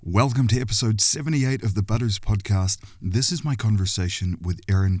Welcome to episode 78 of the Butters podcast. This is my conversation with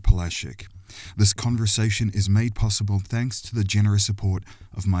Erin Polaschek. This conversation is made possible thanks to the generous support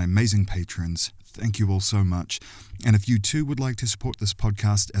of my amazing patrons. Thank you all so much. And if you too would like to support this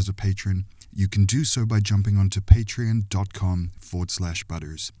podcast as a patron, you can do so by jumping onto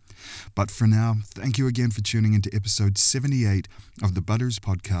patreon.com/butters. But for now, thank you again for tuning into episode 78 of the Butters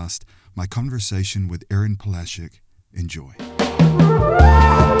podcast, my conversation with Erin Polaschek. Enjoy.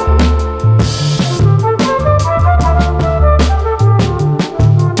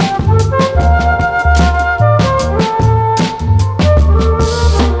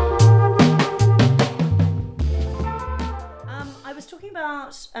 I was talking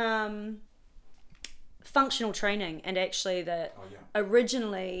about functional training, and actually that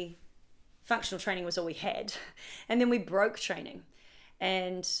originally functional training was all we had, and then we broke training.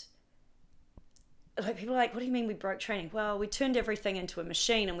 And like people are like, what do you mean we broke training? Well, we turned everything into a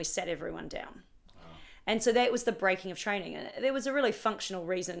machine and we sat everyone down. And so that was the breaking of training. And there was a really functional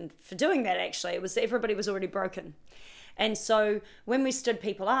reason for doing that, actually. It was everybody was already broken. And so when we stood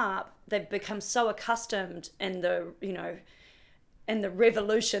people up, they've become so accustomed in the, in the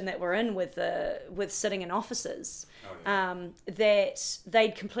revolution that we're in with sitting in offices, that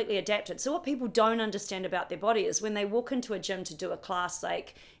they'd completely adapted. So what people don't understand about their body is when they walk into a gym to do a class,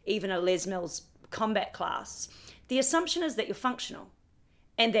 like even a Les Mills combat class, the assumption is that you're functional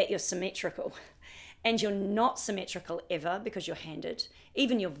and that you're symmetrical. And you're not symmetrical ever because you're handed.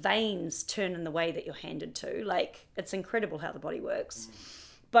 Even your veins turn in the way that you're handed to. Like, it's incredible how the body works.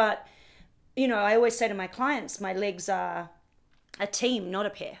 But, I always say to my clients, my legs are a team, not a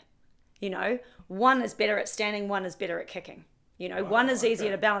pair. One is better at standing, one is better at kicking. One is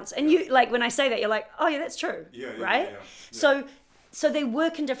easier to balance. And you, like, when I say that, you're like, oh yeah, that's true, right? Yeah. So they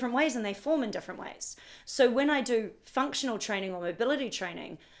work in different ways and they form in different ways. So when I do functional training or mobility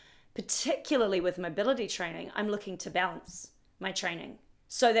training, particularly with mobility training, I'm looking to balance my training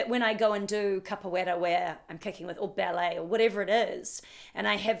so that when I go and do capoeira where I'm kicking with, or ballet or whatever it is, and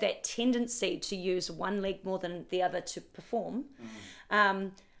I have that tendency to use one leg more than the other to perform,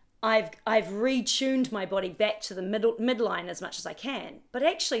 I've retuned my body back to the midline as much as I can. But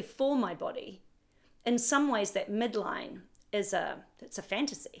actually for my body, in some ways that midline it's a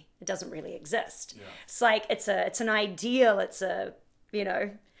fantasy. It doesn't really exist. Yeah. It's like it's an ideal. It's a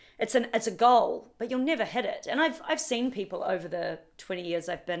It's a goal, but you'll never hit it. And I've seen people over the 20 years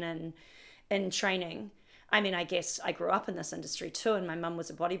I've been in training. I mean, I guess I grew up in this industry too, and my mum was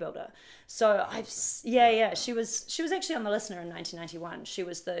a bodybuilder. So she was actually on the Listener in 1991. She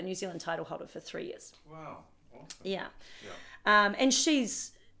was the New Zealand title holder for 3 years. Wow, awesome. Yeah. And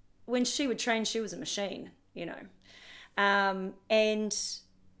when she would train, she was a machine, and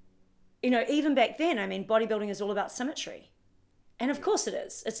even back then, I mean, bodybuilding is all about symmetry. And of course it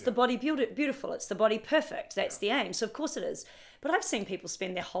is. It's the body beautiful. It's the body perfect. That's the aim. So of course it is. But I've seen people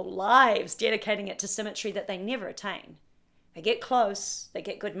spend their whole lives dedicating it to symmetry that they never attain. They get close. They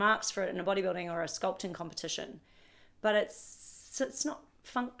get good marks for it in a bodybuilding or a sculpting competition. But it's not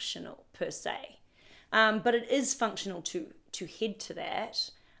functional per se. But it is functional to head to that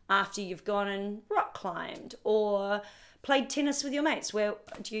after you've gone and rock climbed or played tennis with your mates. Where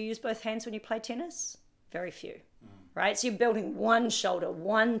do you use both hands when you play tennis? Very few. Right? So you're building one shoulder,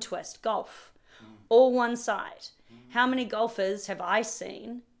 one twist, golf, all one side. How many golfers have I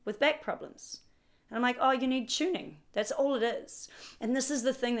seen with back problems? And I'm like, oh, you need tuning. That's all it is. And this is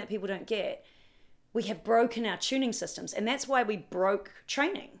the thing that people don't get. We have broken our tuning systems, and that's why we broke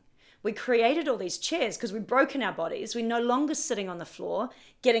training. We created all these chairs because we've broken our bodies. We're no longer sitting on the floor,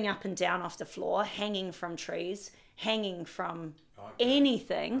 getting up and down off the floor, hanging from trees, hanging from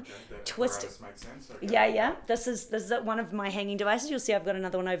anything. Twisted. Makes sense. Okay. Yeah. This is one of my hanging devices. You'll see I've got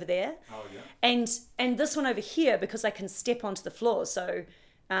another one over there. Oh yeah. And this one over here, because I can step onto the floor. So,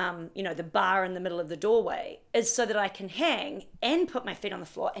 the bar in the middle of the doorway is so that I can hang and put my feet on the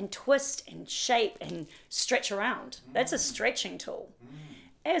floor and twist and shape and stretch around. That's a stretching tool.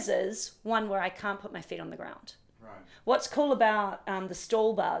 As is one where I can't put my feet on the ground. Right. What's cool about the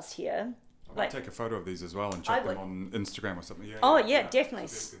stall bars here? I might take a photo of these as well and check them on Instagram or something. Yeah, definitely.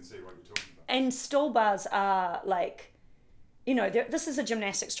 So people can see what you're talking about. And stall bars are like, this is a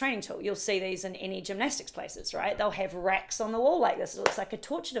gymnastics training tool. You'll see these in any gymnastics places, right? They'll have racks on the wall like this. It looks like a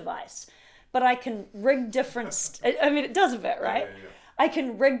torture device. But I can rig different, it does a bit, right? Yeah. I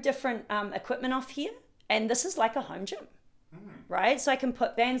can rig different equipment off here, and this is like a home gym, right? So I can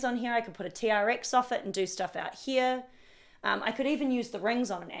put bands on here. I can put a TRX off it and do stuff out here. I could even use the rings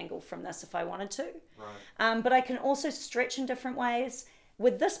on an angle from this if I wanted to. Right. But I can also stretch in different ways.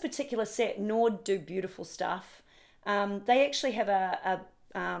 With this particular set, Nord do beautiful stuff. They actually have a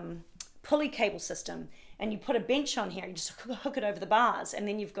pulley cable system, and you put a bench on here, you just hook it over the bars, and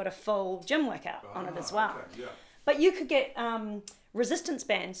then you've got a full gym workout on it as well. Okay, yeah. But you could get resistance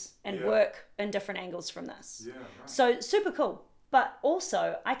bands and work in different angles from this. Yeah, right. So super cool. But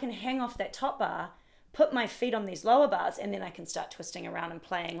also I can hang off that top bar, put my feet on these lower bars, and then I can start twisting around and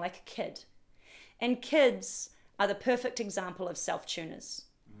playing like a kid. And kids are the perfect example of self-tuners.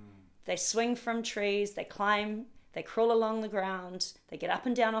 They swing from trees, they climb, they crawl along the ground, they get up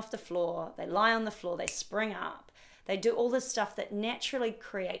and down off the floor, they lie on the floor, they spring up. They do all this stuff that naturally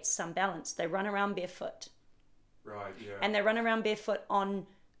creates some balance. They run around barefoot. Right, yeah. And they run around barefoot on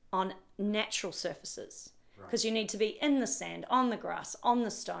natural surfaces. Because you need to be in the sand, on the grass, on the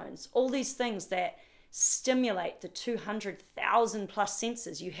stones, all these things that stimulate the 200,000 plus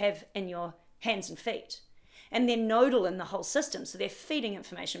sensors you have in your hands and feet. And they're nodal in the whole system, so they're feeding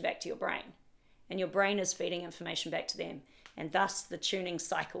information back to your brain. And your brain is feeding information back to them. And thus the tuning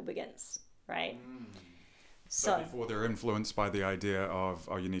cycle begins, right? So before they're influenced by the idea of,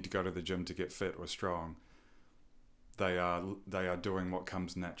 you need to go to the gym to get fit or strong, they are doing what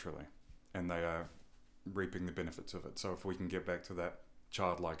comes naturally, and they are reaping the benefits of it. So if we can get back to that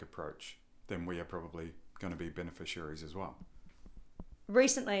childlike approach, then we are probably going to be beneficiaries as well.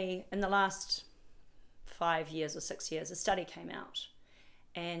 Recently, in the last 5 years or 6 years, a study came out,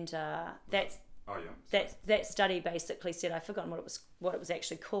 and that study basically said, I've forgotten what it was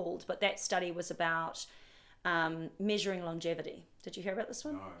actually called, but that study was about measuring longevity. Did you hear about this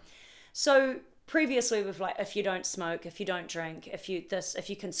one? No. So previously, with like, if you don't smoke, if you don't drink, if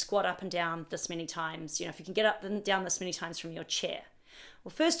you can squat up and down this many times, if you can get up and down this many times from your chair.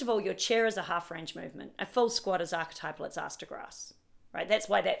 Well, first of all, your chair is a half range movement. A full squat is archetypal, it's ass to grass, right? That's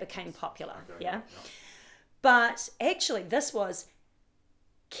why that became popular, yeah? But actually, this was,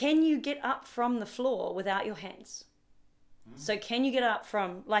 can you get up from the floor without your hands? So can you get up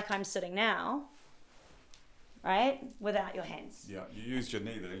from, like I'm sitting now, right, without your hands? Yeah, you used your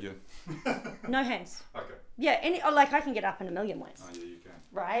knee there, yeah. No hands. Okay. Yeah, I can get up in a million ways. Oh, yeah, you can.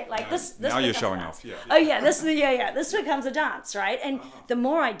 Right? Like now, this now you're becomes showing a dance. off, yeah. Oh yeah, this becomes a dance, right? And the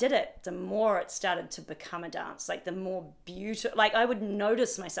more I did it, the more it started to become a dance. Like the more beautiful, like I would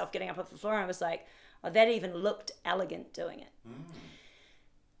notice myself getting up off the floor and I was like, oh, that even looked elegant doing it.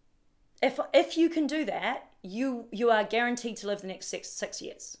 If you can do that, you are guaranteed to live the next six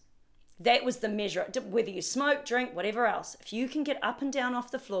years. That was the measure, whether you smoke, drink, whatever else. If you can get up and down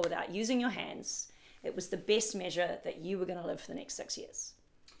off the floor without using your hands, it was the best measure that you were going to live for the next 6 years.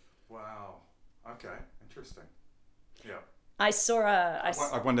 Wow. Okay. Interesting. Yeah. I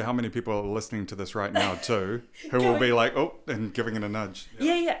wonder how many people are listening to this right now too, who will be like, oh, and giving it a nudge.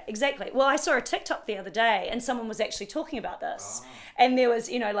 Yeah, exactly. Well, I saw a TikTok the other day and someone was actually talking about this. And there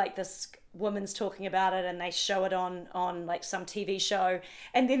was, like this woman's talking about it and they show it on like some TV show.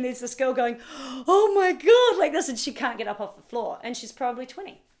 And then there's this girl going, oh my God, like this, and she can't get up off the floor. And she's probably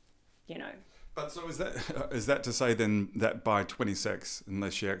 20, But so is that to say then that by 26,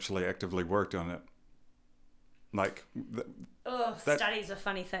 unless she actually actively worked on it, like... studies are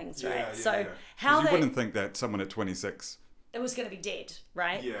funny things, right? Yeah, so yeah. how you wouldn't think that someone at 26... It was going to be dead,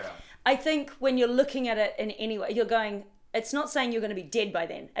 right? Yeah. I think when you're looking at it in any way, you're going... It's not saying you're going to be dead by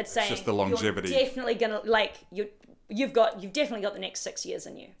then. It's saying just the longevity. You're definitely going to, you've definitely got the next 6 years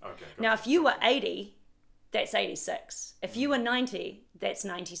in you. Okay. Now, if you were 80, that's 86. If you were 90, that's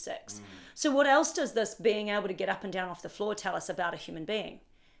 96. So what else does this being able to get up and down off the floor tell us about a human being?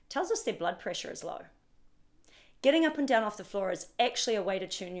 It tells us their blood pressure is low. Getting up and down off the floor is actually a way to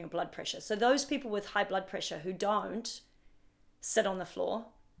tune your blood pressure. So those people with high blood pressure who don't sit on the floor,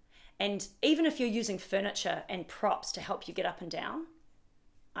 and even if you're using furniture and props to help you get up and down,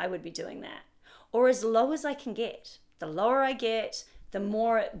 I would be doing that. Or as low as I can get. The lower I get, the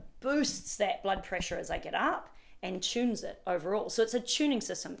more it boosts that blood pressure as I get up and tunes it overall. So it's a tuning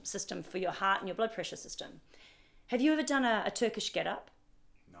system for your heart and your blood pressure system. Have you ever done a Turkish get-up?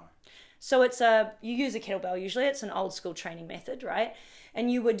 No. So you use a kettlebell usually. It's an old school training method, right?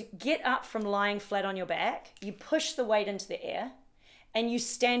 And you would get up from lying flat on your back. You push the weight into the air and you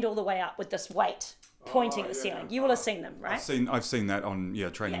stand all the way up with this weight pointing at the ceiling. You will have seen them, right? I've seen that on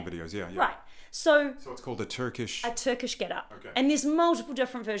training videos. Yeah. Right. So it's called a Turkish get-up. Okay. And there's multiple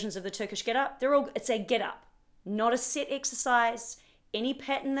different versions of the Turkish get-up. It's a get-up, not a set exercise. Any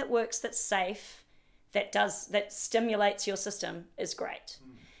pattern that works, that's safe, that stimulates your system is great.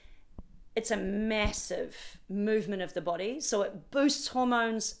 It's a massive movement of the body. So it boosts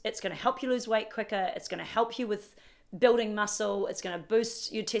hormones. It's going to help you lose weight quicker. It's going to help you with building muscle. It's going to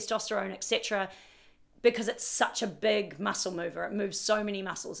boost your testosterone, etc. Because it's such a big muscle mover. It moves so many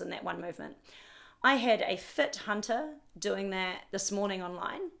muscles in that one movement. I had a fit hunter doing that this morning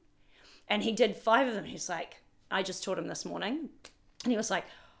online, and he did 5 of them. He's like, I just taught him this morning, and he was like,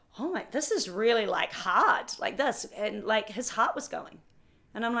 oh my, this is really like hard, like this. And like his heart was going.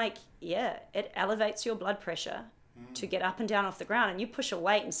 And I'm like, yeah, it elevates your blood pressure to get up and down off the ground, and you push a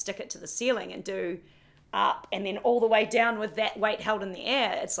weight and stick it to the ceiling and do up and then all the way down with that weight held in the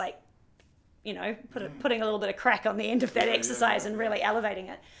air. It's like, you know, putting a little bit of crack on the end of that exercise and really elevating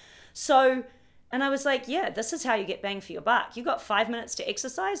it. So, and I was like, yeah, this is how you get bang for your buck. You got 5 minutes to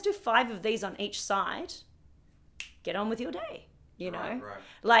exercise, do 5 of these on each side, get on with your day, you know? Right.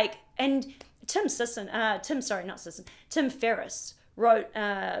 Like, and Tim Ferriss wrote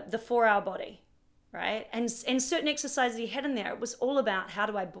The 4-Hour Body, right? And certain exercises he had in there, it was all about how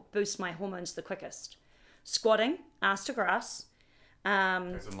do I boost my hormones the quickest. Squatting, ass to grass.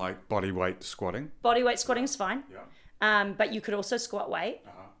 As in like body weight squatting? Body weight squatting is fine. Yeah. But you could also squat weight,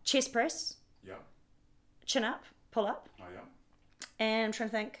 chest press, Yeah. chin up, pull up. Oh, yeah. And I'm trying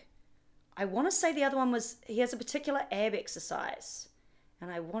to think. I want to say the other one was, he has a particular ab exercise.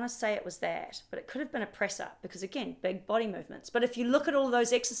 And I want to say it was that. But it could have been a press up because, again, big body movements. But if you look at all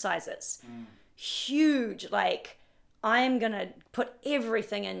those exercises, huge, like, I am going to put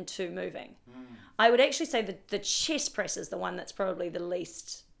everything into moving. I would actually say that the chest press is the one that's probably the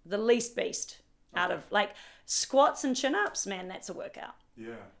least beast out of, like, squats and chin ups, man, that's a workout.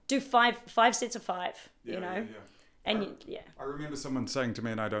 Yeah. Do five sets of 5, you know? Yeah. And I remember someone saying to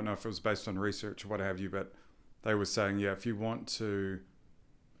me, and I don't know if it was based on research or what have you, but they were saying, if you want to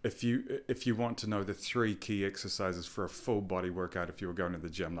know the 3 key exercises for a full body workout, if you were going to the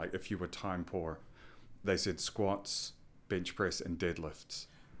gym, like if you were time poor, they said squats, bench press, and deadlifts.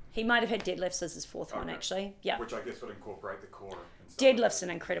 He might have had deadlifts as his 4th one, actually. Yeah. Which I guess would incorporate the core. And stuff. Deadlift's an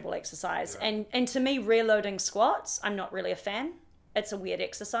incredible exercise. Yeah. And to me, rear loading squats, I'm not really a fan. It's a weird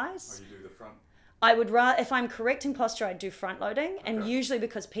exercise. Oh, you do the front? I would rather, if I'm correcting posture, I'd do front loading. Okay. And usually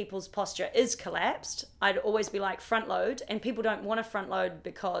because people's posture is collapsed, I'd always be like front load. And people don't want to front load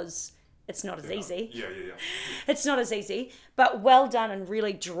because it's not as easy. Yeah. It's not as easy, but well done and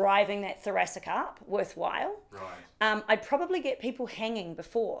really driving that thoracic up, worthwhile. Right. I'd probably get people hanging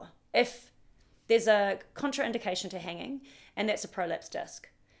before. If there's a contraindication to hanging, and that's a prolapse disc.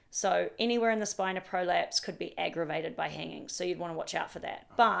 So anywhere in the spine, a prolapse could be aggravated by hanging. So you'd want to watch out for that.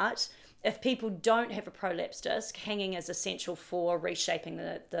 But if people don't have a prolapse disc, hanging is essential for reshaping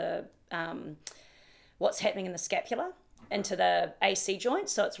the what's happening in the scapula into the AC joint.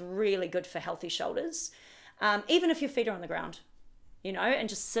 So it's really good for healthy shoulders. Even if your feet are on the ground, you know, and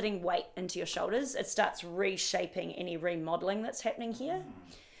just sitting weight into your shoulders, it starts reshaping any remodeling that's happening here.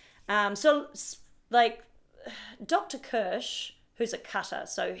 So like Dr. Kirsch, who's a cutter,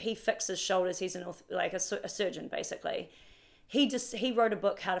 so he fixes shoulders. He's a surgeon basically. He wrote a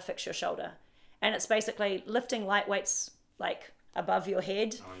book, How to Fix Your Shoulder, and it's basically lifting light weights like above your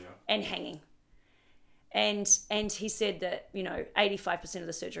head and hanging. And he said that, you know, 85% of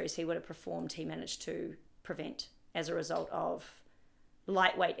the surgeries he would have performed, he managed to prevent as a result of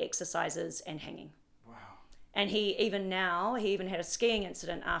lightweight exercises and hanging. Wow. And he even had a skiing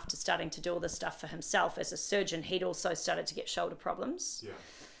incident after starting to do all this stuff for himself as a surgeon. He'd also started to get shoulder problems. Yeah.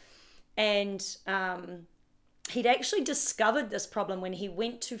 And he'd actually discovered this problem when he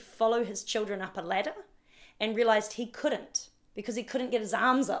went to follow his children up a ladder and realized he couldn't because he couldn't get his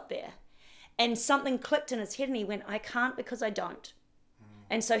arms up there. And something clicked in his head and he went, I can't because I don't.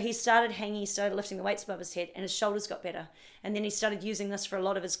 And so he started hanging, he started lifting the weights above his head and his shoulders got better. And then he started using this for a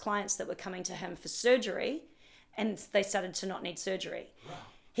lot of his clients that were coming to him for surgery, and they started to not need surgery. Wow.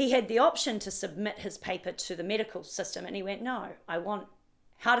 He had the option to submit his paper to the medical system, and he went, no, I want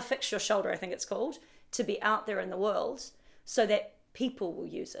How to Fix Your Shoulder, I think it's called, to be out there in the world so that people will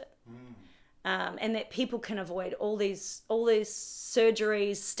use it. And that people can avoid all these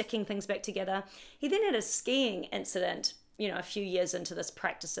surgeries, sticking things back together. He then had a skiing incident, you know, a few years into this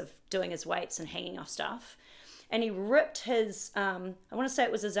practice of doing his weights and hanging off stuff. And he ripped his, I want to say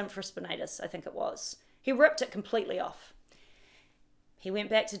it was his infraspinatus, I think it was. He ripped it completely off. He went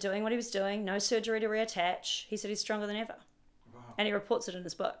back to doing what he was doing, no surgery to reattach. He said he's stronger than ever. Wow. And he reports it in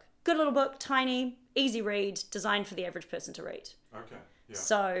his book. Good little book, tiny, easy read, designed for the average person to read. Okay, yeah.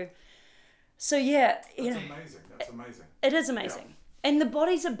 So yeah, you know. That's amazing. That's amazing. It is amazing. Yeah. And the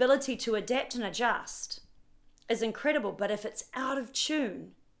body's ability to adapt and adjust is incredible. But if it's out of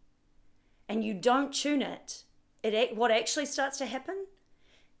tune and you don't tune it, what actually starts to happen,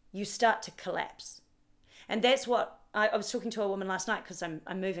 you start to collapse. And that's what, I was talking to a woman last night because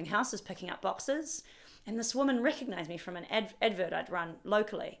I'm moving houses, picking up boxes. And this woman recognized me from an advert I'd run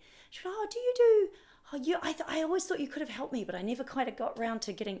locally. She went, I always thought you could have helped me, but I never quite got around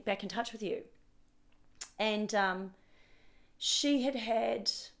to getting back in touch with you. And she had,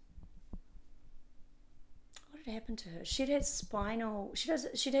 what had happened to her? She'd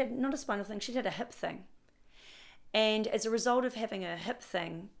had not a spinal thing, she'd had a hip thing. And as a result of having a hip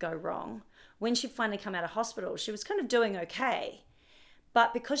thing go wrong, when she finally come out of hospital, she was kind of doing okay.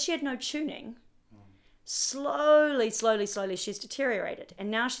 But because she had no tuning, slowly, she's deteriorated.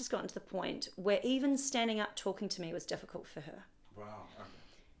 And now she's gotten to the point where even standing up talking to me was difficult for her. Wow. Okay.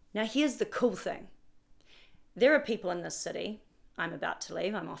 Now, here's the cool thing. There are people in this city, I'm about to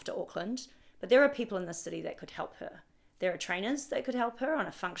leave, I'm off to Auckland, but there are people in this city that could help her. There are trainers that could help her on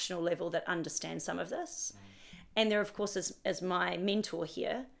a functional level that understand some of this. And there, of course, is my mentor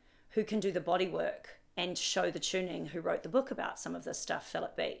here who can do the body work and show the tuning, who wrote the book about some of this stuff,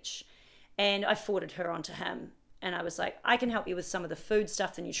 Philip Beach. And I forwarded her onto him. And I was like, I can help you with some of the food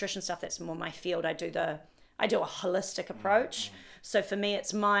stuff, the nutrition stuff. That's more my field. I do a holistic approach. So for me,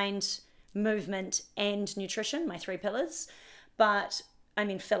 it's mind, movement, and nutrition, my 3 pillars. But I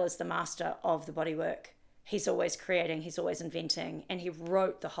mean, Phil is the master of the body work. He's always creating, he's always inventing, and he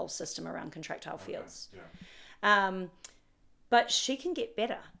wrote the whole system around contractile fields. Yeah. But she can get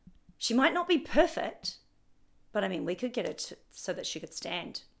better. She might not be perfect, but I mean, we could get it so that she could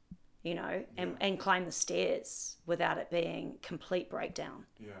stand, and climb the stairs without it being complete breakdown.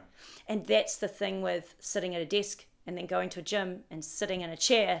 Yeah. And that's the thing with sitting at a desk and then going to a gym and sitting in a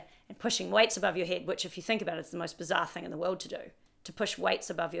chair and pushing weights above your head, which if you think about it, is the most bizarre thing in the world to do. To push weights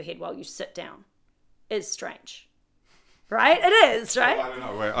above your head while you sit down is strange. Right? It is, right? Well, I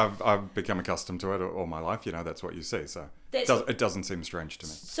don't know. I've become accustomed to it all my life. That's what you see. So it doesn't seem strange to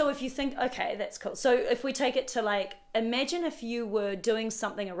me. So if you think, okay, that's cool. So if we take it to imagine if you were doing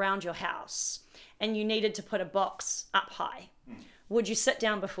something around your house and you needed to put a box up high. Would you sit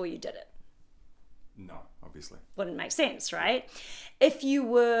down before you did it? No, obviously. Wouldn't make sense, right? If you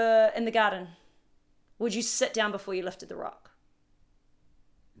were in the garden, would you sit down before you lifted the rock?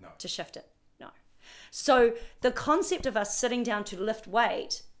 No. To shift it? No. So the concept of us sitting down to lift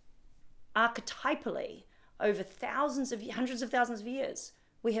weight, archetypally, over hundreds of thousands of years,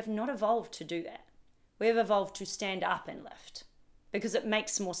 we have not evolved to do that. We have evolved to stand up and lift because it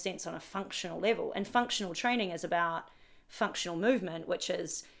makes more sense on a functional level. And functional training is about functional movement, which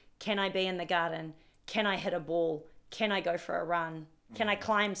is, can I be in the garden? Can I hit a ball? Can I go for a run? Can I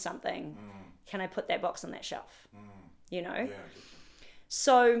climb something? Can I put that box on that shelf? Yeah.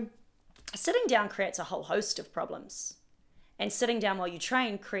 So sitting down creates a whole host of problems. And sitting down while you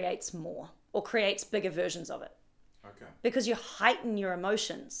train creates more or creates bigger versions of it. Okay. Because you heighten your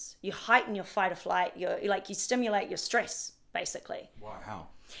emotions. You heighten your fight or flight. You stimulate your stress, basically. Why? How?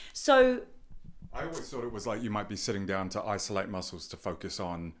 So I always thought it was like you might be sitting down to isolate muscles to focus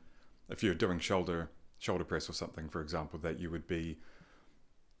on, if you're doing shoulder press or something, for example, that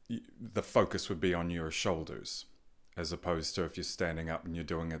the focus would be on your shoulders, as opposed to if you're standing up and you're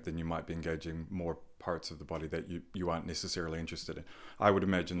doing it, then you might be engaging more parts of the body that you aren't necessarily interested in. I would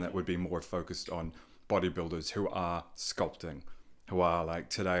imagine that would be more focused on bodybuilders who are sculpting, who are like,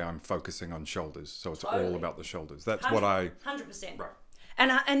 today I'm focusing on shoulders, so it's all about the shoulders. That's 100%. Right.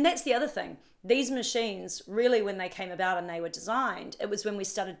 And that's the other thing. These machines, really, when they came about and they were designed, it was when we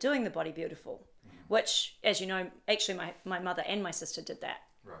started doing the Body Beautiful, which, as you know, actually my mother and my sister did that.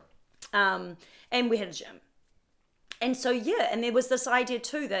 Right. And we had a gym. And so, and there was this idea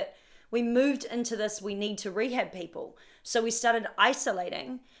too that we moved into this, we need to rehab people. So we started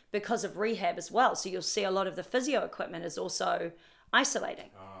isolating because of rehab as well. So you'll see a lot of the physio equipment is also isolating.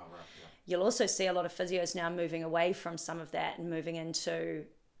 Oh, right, yeah. You'll also see a lot of physios now moving away from some of that and moving into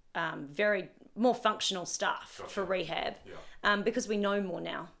very more functional stuff for rehab, because we know more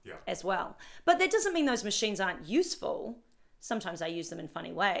now as well. But that doesn't mean those machines aren't useful. Sometimes I use them in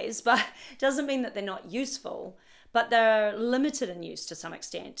funny ways, but it doesn't mean that they're not useful. But they're limited in use to some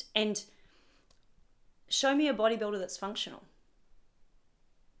extent. And show me a bodybuilder that's functional.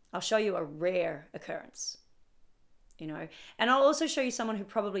 I'll show you a rare occurrence, And I'll also show you someone who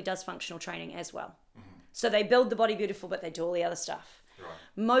probably does functional training as well. Mm-hmm. So they build the Body Beautiful, but they do all the other stuff. Right.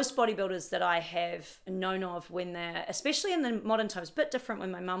 Most bodybuilders that I have known of when they're, especially in the modern times, a bit different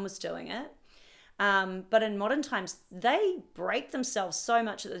when my mum was doing it. But in modern times, they break themselves so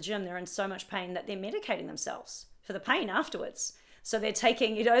much at the gym. They're in so much pain that they're medicating themselves for the pain afterwards. So they're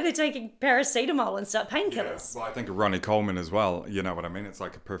taking, paracetamol and stuff, painkillers. Yeah. Well, I think of Ronnie Coleman as well. You know what I mean? It's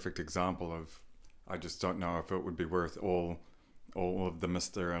like a perfect example of, I just don't know if it would be worth all of the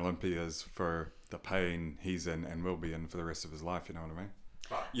Mr. Olympias for the pain he's in and will be in for the rest of his life. You know what I mean?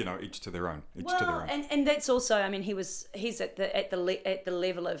 But each to their own. And that's also, he's at the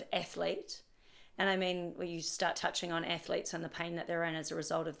level of athlete. And when you start touching on athletes and the pain that they're in as a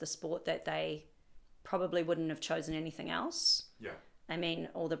result of the sport that they probably wouldn't have chosen anything else. Yeah. I mean,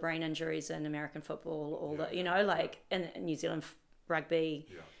 all the brain injuries in American football, all the, you know, like in New Zealand rugby,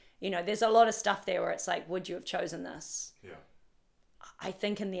 you know, there's a lot of stuff there where it's like, would you have chosen this? Yeah. I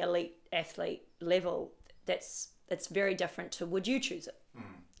think in the elite athlete level, it's very different to would you choose it?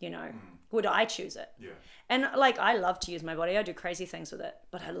 You know, would I choose it? Yeah. And like, I love to use my body. I do crazy things with it,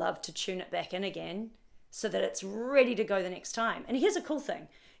 but I love to tune it back in again so that it's ready to go the next time. And here's a cool thing.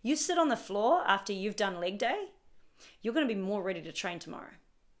 You sit on the floor after you've done leg day, you're going to be more ready to train tomorrow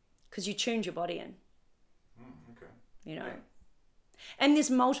because you tuned your body in. Okay. You know, and there's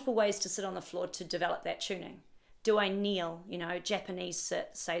multiple ways to sit on the floor to develop that tuning. Do I kneel, you know, Japanese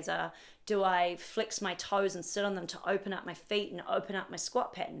sit, Seiza? Do I flex my toes and sit on them to open up my feet and open up my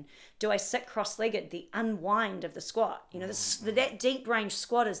squat pattern? Do I sit cross-legged, the unwind of the squat? You know, that deep range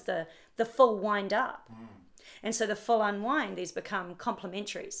squat is the full wind up. And so the full unwind, these become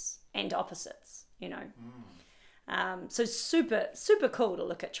complementaries and opposites, you know. So super, super cool to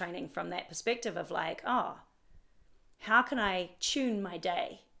look at training from that perspective of like, oh, how can I tune my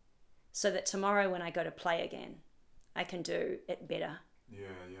day so that tomorrow when I go to play again, I can do it better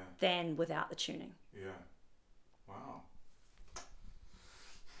than without the tuning. Yeah. Wow.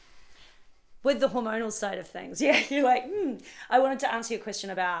 With the hormonal side of things, you're like, I wanted to answer your question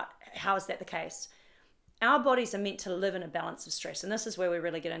about how is that the case? Our bodies are meant to live in a balance of stress, and this is where we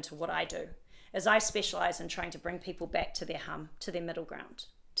really get into what I do, is I specialize in trying to bring people back to their hum, to their middle ground,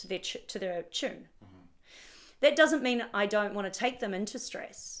 to their tune. That doesn't mean I don't want to take them into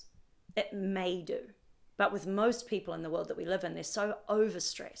stress. It may do. But with most people in the world that we live in, they're so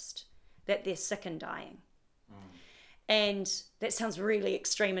overstressed that they're sick and dying. And that sounds really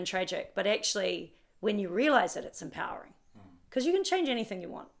extreme and tragic, but actually, when you realize it, it's empowering. Because you can change anything you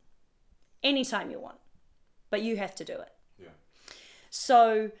want, anytime you want, but you have to do it. Yeah.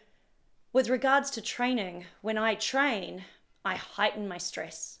 So with regards to training, when I train, I heighten my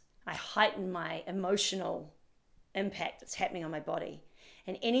stress. I heighten my emotional impact that's happening on my body.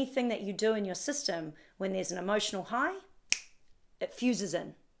 And anything that you do in your system, when there's an emotional high, it fuses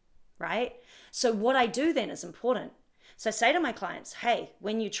in, right? So what I do then is important. So I say to my clients, hey,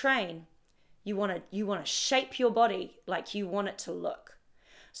 when you train, you want to shape your body like you want it to look.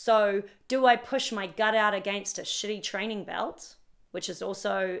 So do I push my gut out against a shitty training belt, which is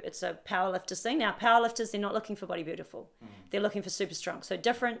also, it's a powerlifter's thing. Now, powerlifters, they're not looking for body beautiful. They're looking for super strong. So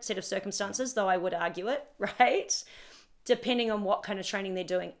different set of circumstances, though I would argue it, right? Depending on what kind of training they're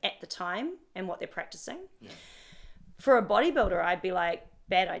doing at the time and what they're practicing. Yeah. For a bodybuilder, I'd be like,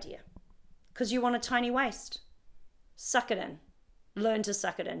 bad idea. Because you want a tiny waist. Suck it in. Learn to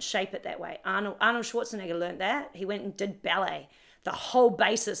suck it in. Shape it that way. Arnold Schwarzenegger learned that. He went and did ballet. The whole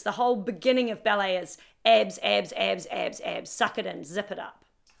basis, the whole beginning of ballet is abs, abs, abs, abs, abs. Suck it in. Zip it up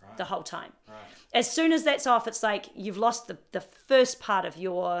the whole time. Right. As soon as that's off, it's like you've lost the first part of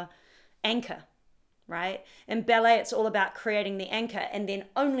your anchor. Right? In ballet, it's all about creating the anchor, and then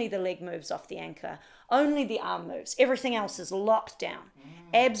only the leg moves off the anchor. Only the arm moves. Everything else is locked down.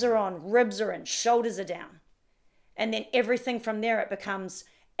 Abs are on, ribs are in, shoulders are down. And then everything from there, it becomes,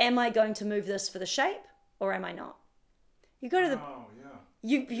 am I going to move this for the shape or am I not? You go to the...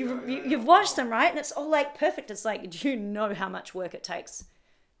 You've watched them, right? And it's all like perfect. It's like, do you know how much work it takes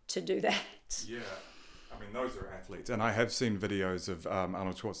to do that? Yeah. I mean, those are athletes. And I have seen videos of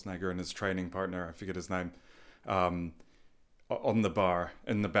Arnold Schwarzenegger and his training partner, I forget his name, on the bar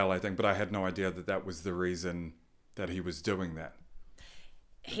in the ballet thing. But I had no idea that was the reason that he was doing that.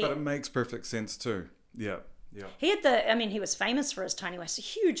 But it makes perfect sense too. Yeah. He was famous for his tiny waist. A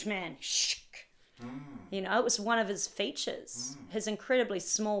huge man. You know, it was one of his features. His incredibly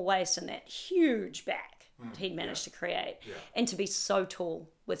small waist and that huge back that he'd managed to create. Yeah. And to be so tall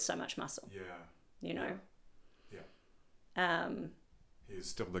with so much muscle. Yeah. You know? Yeah. He is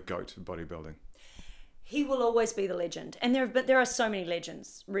still the GOAT of bodybuilding. He will always be the legend. And there are so many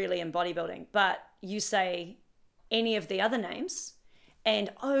legends, really, in bodybuilding. But you say any of the other names, and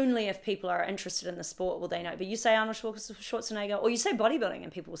only if people are interested in the sport will they know. But you say Arnold Schwarzenegger, or you say bodybuilding,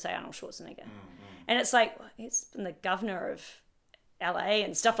 and people will say Arnold Schwarzenegger. And it's like, he's been the governor of LA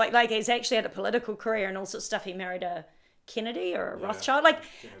and stuff like he's actually had a political career and all sorts of stuff. He married a Kennedy or a Rothschild,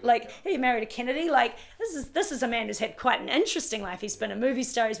 he married a Kennedy. Like this is a man who's had quite an interesting life. He's been a movie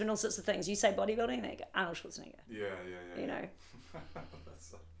star. He's been all sorts of things. You say bodybuilding, and they go Arnold Schwarzenegger. Yeah. You know, that's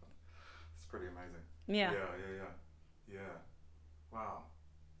so fun. It's pretty amazing. Yeah. Wow.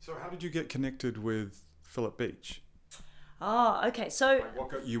 So how did you get connected with Philip Beach? Oh, okay. So what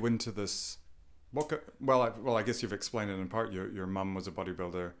got you into this? I guess you've explained it in part. Your mum was a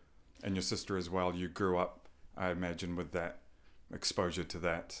bodybuilder, and your sister as well. You grew up, I imagine, with that exposure to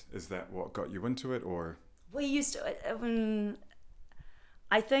that, is that what got you into it, or? We used to,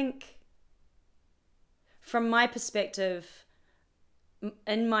 I think, from my perspective,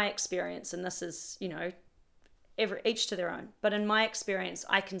 in my experience, and this is, each to their own, but in my experience,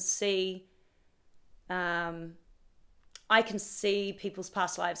 I can see people's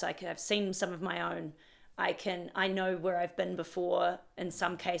past lives. I've seen some of my own. I know where I've been before in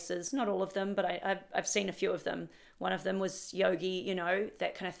some cases, not all of them, but I've seen a few of them. One of them was yogi,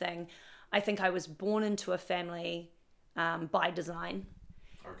 that kind of thing. I think I was born into a family by design.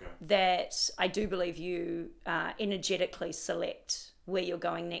 Okay. That I do believe you energetically select where you're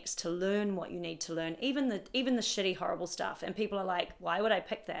going next to learn what you need to learn, even the shitty, horrible stuff. And people are like, why would I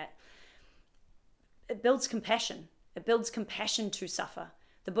pick that? It builds compassion. It builds compassion to suffer.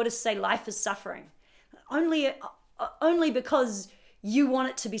 The Buddhists say life is suffering. Only because you want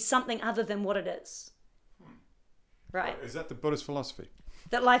it to be something other than what it is. Right? Is that the Buddhist philosophy?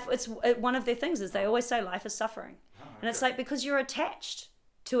 That life, it's one of their things is they always say life is suffering. Oh, okay. And it's like because you're attached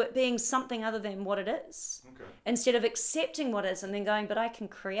to it being something other than what it is. Okay. Instead of accepting what is and then going, but I can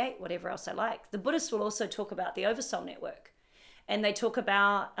create whatever else I like. The Buddhists will also talk about the Oversoul Network. And they talk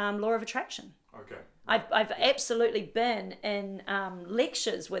about law of attraction. Okay. I've absolutely been in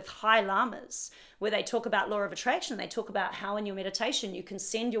lectures with high lamas where they talk about law of attraction. They talk about how in your meditation you can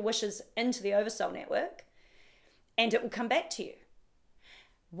send your wishes into the Oversoul Network and it will come back to you.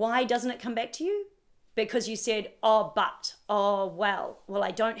 Why doesn't it come back to you? Because you said, well,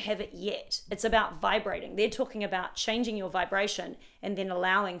 I don't have it yet. It's about vibrating. They're talking about changing your vibration and then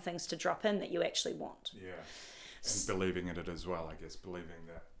allowing things to drop in that you actually want. Yeah. And believing in it as well, I guess. Believing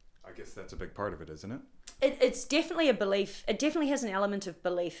that. I guess that's a big part of it, isn't it? It's definitely a belief. It definitely has an element of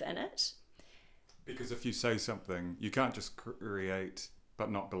belief in it. Because if you say something, you can't just create but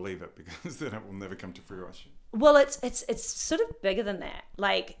not believe it, because then it will never come to fruition. Well, it's sort of bigger than that.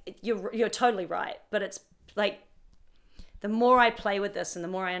 Like you're totally right, but it's like the more I play with this and the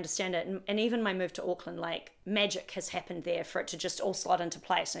more I understand it, and even my move to Auckland, like magic has happened there for it to just all slot into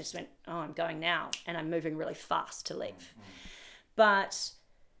place. And I just went, oh, I'm going now, and I'm moving really fast to leave. Mm-hmm. But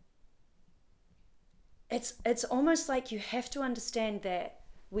it's almost like you have to understand that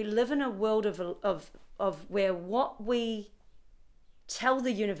we live in a world of where what we tell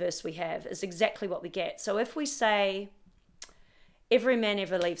the universe we have is exactly what we get. So if we say, every man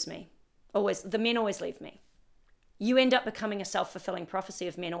ever leaves me, the men always leave me, you end up becoming a self-fulfilling prophecy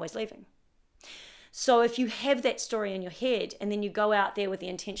of men always leaving. So if you have that story in your head and then you go out there with the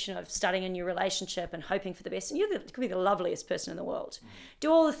intention of starting a new relationship and hoping for the best, and you could be the loveliest person in the world,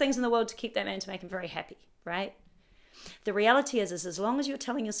 do all the things in the world to keep that man, to make him very happy, right? The reality is as long as you're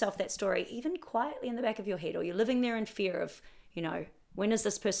telling yourself that story, even quietly in the back of your head, or you're living there in fear of, when is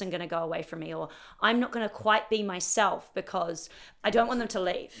this person going to go away from me? Or I'm not going to quite be myself because I don't want them to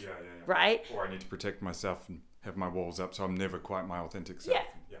leave. Yeah. Right? Or I need to protect myself and have my walls up so I'm never quite my authentic self.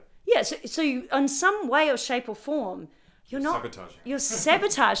 Yeah. So you, in some way or shape or form, you're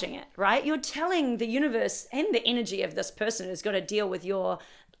sabotaging it, right? You're telling the universe and the energy of this person who's got to deal with your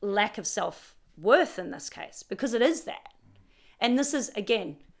lack of self-worth in this case, because it is that. And this is,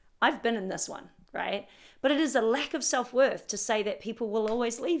 again, I've been in this one, right? But it is a lack of self-worth to say that people will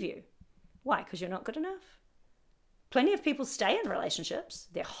always leave you. Why? Because you're not good enough. Plenty of people stay in relationships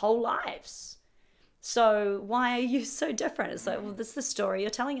their whole lives. So why are you so different? It's like, well, this is the story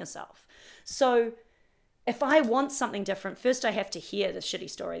you're telling yourself. So if I want something different, first I have to hear the shitty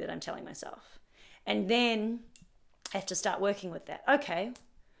story that I'm telling myself. And then I have to start working with that. Okay,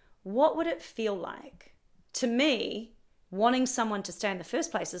 what would it feel like? To me, wanting someone to stay in the first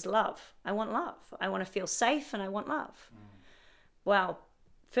place is love. I want love. I want to feel safe and I want love. Well,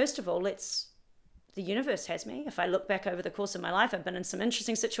 first of all, the universe has me. If I look back over the course of my life, I've been in some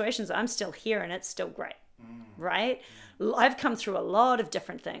interesting situations. I'm still here and it's still great, right? I've come through a lot of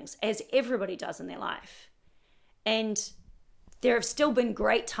different things, as everybody does in their life. And there have still been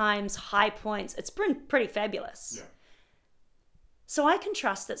great times, high points. It's been pretty fabulous. Yeah. So I can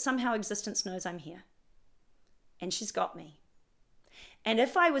trust that somehow existence knows I'm here. And she's got me. And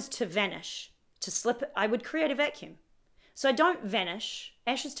if I was to vanish, to slip, I would create a vacuum. So I don't vanish.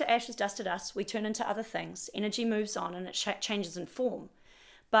 Ashes to ashes, dust to dust. We turn into other things. Energy moves on and it changes in form.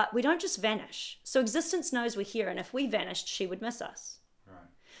 But we don't just vanish. So existence knows we're here. And if we vanished, she would miss us. Right.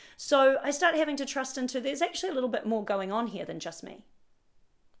 So I start having to trust into there's actually a little bit more going on here than just me.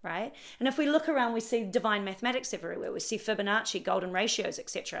 Right? And if we look around, we see divine mathematics everywhere. We see Fibonacci, golden ratios,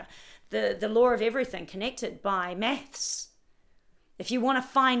 etc. The law of everything connected by maths. If you want to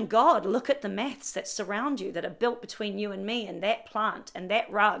find God, look at the maths that surround you, that are built between you and me and that plant and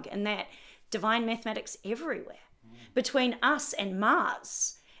that rug and that divine mathematics everywhere. between us and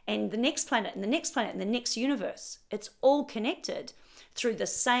Mars and the next planet and the next planet and the next universe. It's all connected through the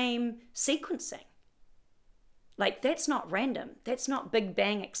same sequencing. Like, that's not random. That's not Big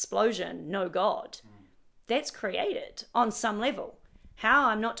Bang explosion, no God. That's created on some level. How?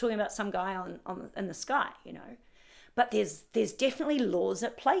 I'm not talking about some guy in the sky, you know. But there's definitely laws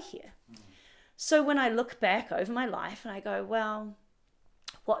at play here. So when I look back over my life and I go, well,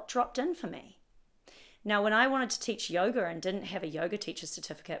 what dropped in for me? Now, when I wanted to teach yoga and didn't have a yoga teacher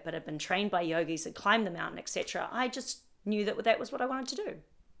certificate, but had been trained by yogis and climbed the mountain, etc., I just knew that was what I wanted to do.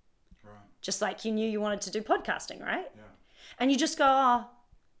 Right. Just like you knew you wanted to do podcasting, right? Yeah. And you just go, oh,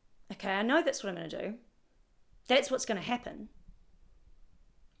 okay, I know that's what I'm going to do. That's what's going to happen.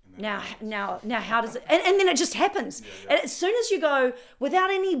 Now, how does it? And then it just happens. Yeah. And as soon as you go, without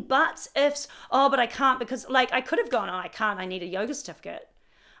any buts, ifs, oh, but I can't because, like, I could have gone, oh, I can't, I need a yoga certificate.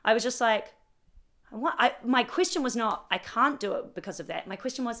 I was just like, my question was not, I can't do it because of that. My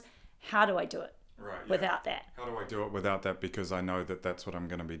question was, how do I do it without that? How do I do it without that? Because I know that that's what I'm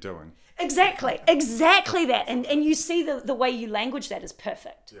going to be doing. Exactly that. And you see the way you language that is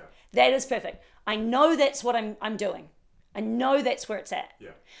perfect. Yeah. That is perfect. I know that's what I'm doing. I know that's where it's at.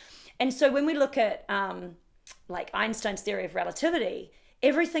 Yeah. And so when we look at like Einstein's theory of relativity,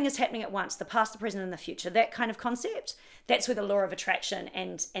 everything is happening at once, the past, the present, and the future, that kind of concept. That's where the law of attraction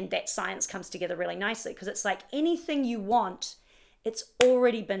and that science comes together really nicely, because it's like anything you want, it's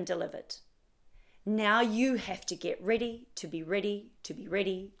already been delivered. Now you have to get ready to be ready to be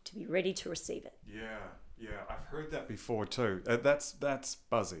ready to be ready to receive it. Yeah, I've heard that before too. That's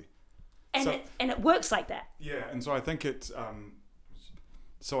buzzy. And it works like that. Yeah, and so I think it's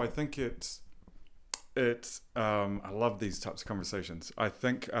I love these types of conversations. I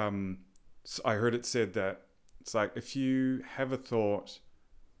think I heard it said that it's like if you have a thought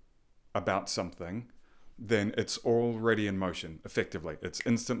about something, then it's already in motion. Effectively, it's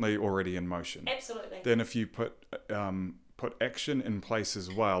instantly already in motion. Absolutely. Then if you put action in place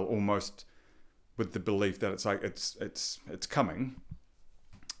as well, almost with the belief that it's like it's coming,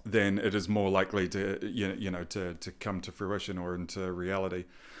 then it is more likely to to come to fruition or into reality.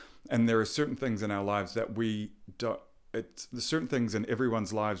 And there are certain things in our lives that we don't. There's certain things in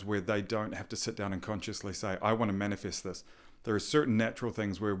everyone's lives where they don't have to sit down and consciously say, I want to manifest this. There are certain natural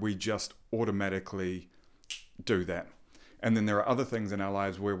things where we just automatically do that. And then there are other things in our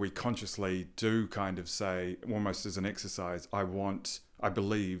lives where we consciously do kind of say, almost as an exercise, I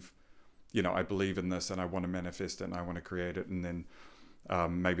believe in this and I want to manifest it and I want to create it. And then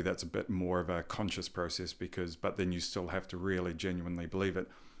maybe that's a bit more of a conscious process but then you still have to really genuinely believe it.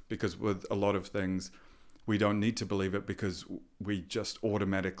 Because with a lot of things, we don't need to believe it because we just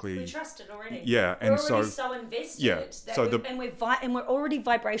automatically... We trust it already. Yeah. We're already so invested. Yeah. And we're already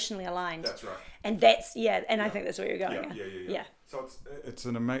vibrationally aligned. That's right. And that's, and I think that's where you're going. Yeah. So it's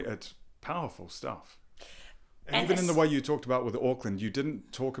powerful stuff. And And even in the way you talked about with Auckland, you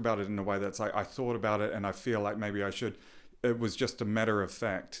didn't talk about it in a way that's like, I thought about it and I feel like maybe I should. It was just a matter of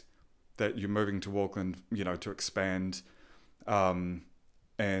fact that you're moving to Auckland, to expand.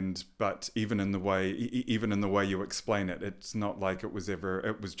 But even in the way you explain it, it's not like it was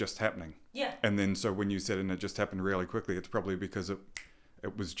just happening. Yeah. And then so when you said and it just happened really quickly, it's probably because it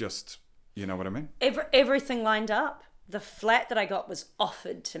was just, you know what I mean? Everything lined up. The flat that I got was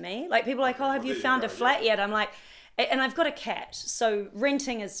offered to me. Like people are like, oh, have you found a flat yet? I'm like, and I've got a cat. So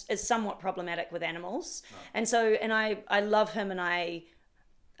renting is somewhat problematic with animals. No. And so, and I love him and I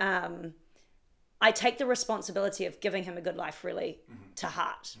take the responsibility of giving him a good life really to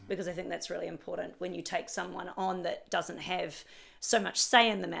heart, because I think that's really important when you take someone on that doesn't have so much say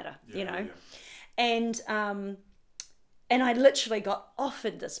in the matter, Yeah. And I literally got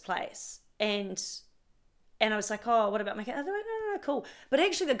offered this place and I was like, oh, what about my cat? I was like, no, cool. But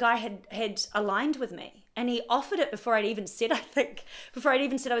actually the guy had aligned with me and he offered it before I'd even said I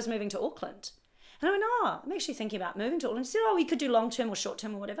was moving to Auckland. And I went, oh, I'm actually thinking about moving to Auckland. He said, oh, we could do long-term or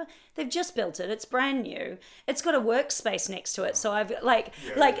short-term or whatever. They've just built it. It's brand new. It's got a workspace next to it. So I've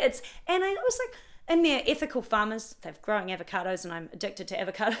it's, and I was like, and they're ethical farmers. They're growing avocados and I'm addicted to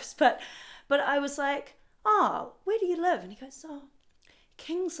avocados. But I was like, oh, where do you live? And he goes, oh,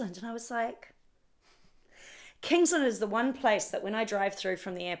 Kingsland. And I was like, Kingsland is the one place that when I drive through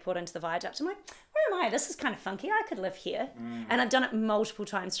from the airport into the viaduct, I'm like, where am I? This is kind of funky. I could live here. And I've done it multiple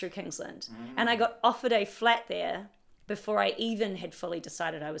times through Kingsland. And I got offered a flat there before I even had fully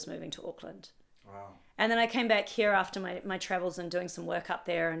decided I was moving to Auckland. Wow. And then I came back here after my travels and doing some work up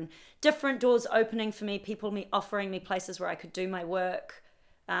there and different doors opening for me, people offering me places where I could do my work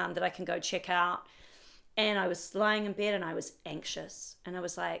that I can go check out. And I was lying in bed and I was anxious. And I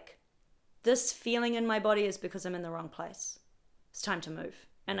was like, this feeling in my body is because I'm in the wrong place. It's time to move.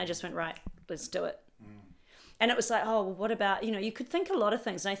 And I just went, right, let's do it. And it was like, oh, well, what about, you could think a lot of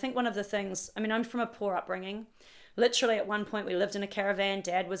things. And I think one of the things, I'm from a poor upbringing. Literally at one point we lived in a caravan.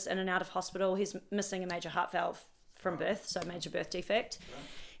 Dad was in and out of hospital. He's missing a major heart valve from birth, so major birth defect.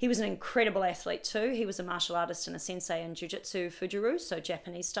 He was an incredible athlete too. He was a martial artist and a sensei in jiu-jitsu fujuru, so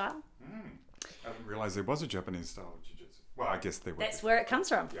Japanese style. I didn't realize there was a Japanese style of jiu-jitsu. Well, I guess there was. That's where it comes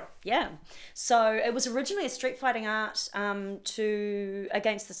from. Yeah. So it was originally a street fighting art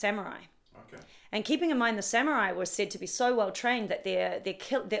against the samurai. Okay. And keeping in mind the samurai were said to be so well trained that they're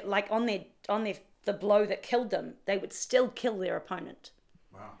like on the blow that killed them, they would still kill their opponent.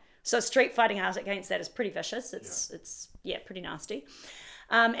 Wow. So street fighting art against that is pretty vicious. It's pretty nasty.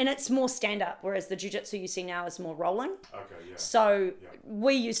 And it's more stand-up, whereas the jiu-jitsu you see now is more rolling. Okay, yeah. So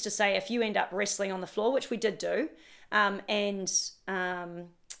we used to say if you end up wrestling on the floor, which we did do, the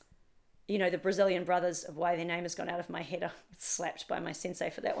Brazilian brothers, of why their name has gone out of my head, I was slapped by my sensei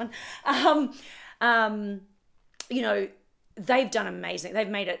for that one. They've done amazing. They've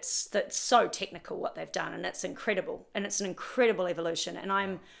made it that's so technical what they've done, and it's incredible. And it's an incredible evolution. And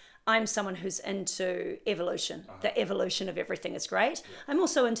I'm someone who's into evolution. The evolution of everything is great. Yeah. I'm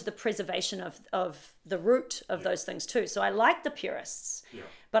also into the preservation of the root of those things too. So I like the purists,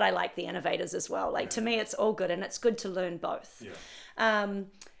 but I like the innovators as well. To me, it's all good, and it's good to learn both. Yeah.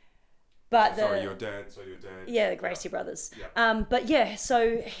 But your dad. Yeah, the Gracie brothers. Yeah.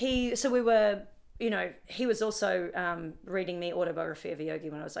 He was also reading me Autobiography of a Yogi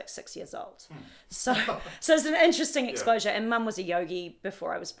when I was like 6 years old. So it's an interesting exposure. And Mum was a yogi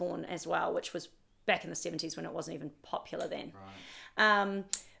before I was born as well, which was back in the 70s when it wasn't even popular then. Right.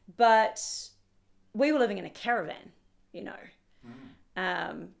 But we were living in a caravan,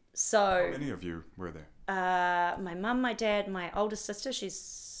 So how many of you were there? My mum, my dad, my oldest sister,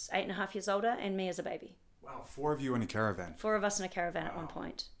 she's 8.5 years older, and me as a baby. Wow, 4 of you in a caravan. 4 of us in a caravan at one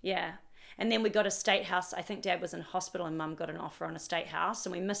point. Yeah. And then we got a state house. I think Dad was in hospital and Mum got an offer on a state house,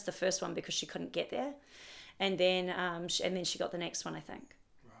 and we missed the first one because she couldn't get there. And then she got the next one, I think.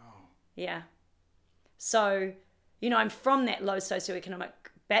 Wow. Yeah. So, I'm from that low socioeconomic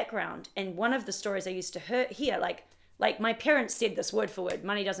background, and one of the stories I used to hear, like my parents said this word for word,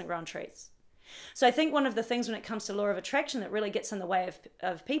 money doesn't grow on trees. So I think one of the things when it comes to law of attraction that really gets in the way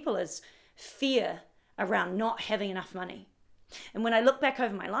of people is fear around not having enough money. And when I look back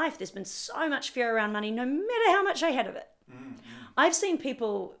over my life, there's been so much fear around money, no matter how much I had of it. Mm-hmm. I've seen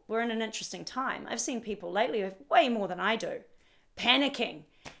people, we're in an interesting time, I've seen people lately who have way more than I do, panicking.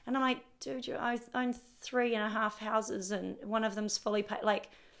 And I'm like, dude, I own 3.5 houses and one of them's fully paid. Like,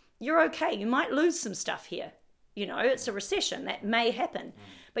 you're okay. You might lose some stuff here. It's a recession. That may happen.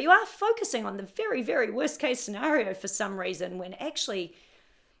 But you are focusing on the very, very worst case scenario for some reason, when actually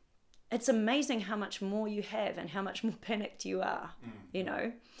it's amazing how much more you have and how much more panicked you are,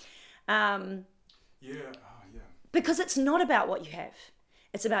 Because it's not about what you have.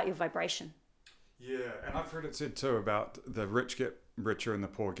 It's about your vibration. Yeah, and I've heard it said too about the rich get richer and the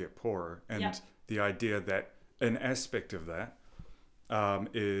poor get poorer. And the idea that an aspect of that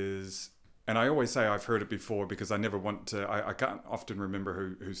is... And I always say I've heard it before because I never want to... I can't often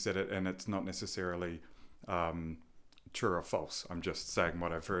remember who said it, and it's not necessarily true or false. I'm just saying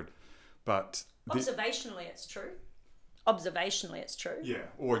what I've heard. But observationally, it's true. Observationally, it's true. Yeah,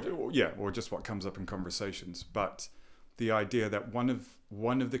 or just what comes up in conversations. But the idea that one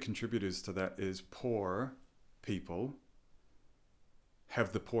of the contributors to that is poor people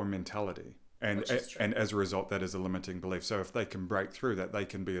have the poor mentality. And as a result, that is a limiting belief. So if they can break through that, they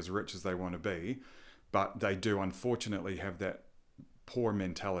can be as rich as they want to be. But they do, unfortunately, have that poor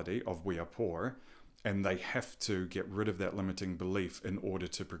mentality of we are poor. And they have to get rid of that limiting belief in order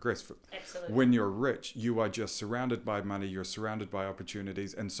to progress. Absolutely. When you're rich, you are just surrounded by money. You're surrounded by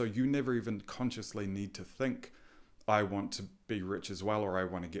opportunities. And so you never even consciously need to think, I want to be rich as well, or I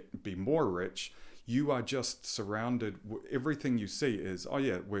want to be more rich. You are just surrounded. Everything you see is, oh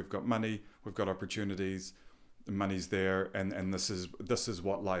yeah, we've got money, we've got opportunities, the money's there, and this is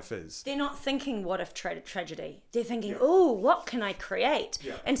what life is. They're not thinking, what if tragedy? They're thinking, oh, what can I create?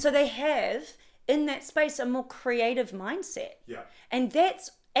 Yeah. And so they have, in that space, a more creative mindset. Yeah. And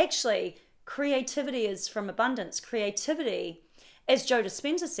that's actually, creativity is from abundance. Creativity, as Joe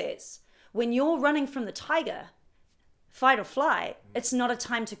Dispenza says, when you're running from the tiger, fight or flight, it's not a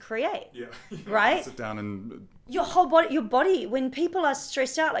time to create. Yeah. Right? Sit down and... Your whole body, when people are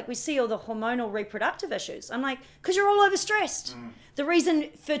stressed out, like we see all the hormonal reproductive issues, I'm like, because you're all overstressed. The reason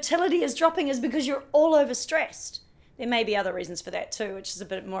fertility is dropping is because you're all overstressed. There may be other reasons for that too, which is a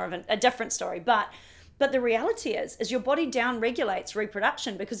bit more of a different story. But But the reality is your body down regulates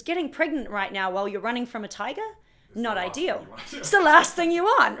reproduction, because getting pregnant right now while you're running from a tiger, not ideal. It's the last thing you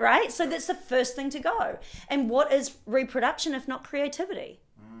want, right? So that's the first thing to go. And what is reproduction if not creativity?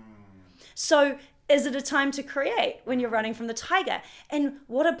 So is it a time to create when you're running from the tiger? And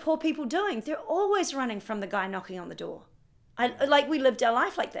what are poor people doing? They're always running from the guy knocking on the door. We lived our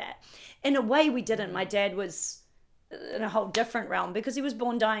life like that. In a way we didn't. My dad was in a whole different realm because he was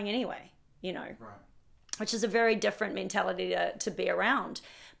born dying anyway, right. Which is a very different mentality to be around.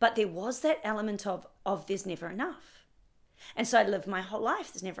 But there was that element of there's never enough. And so I lived my whole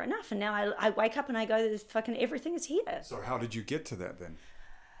life, there's never enough. And now I wake up and I go, there's fucking everything is here. So how did you get to that then?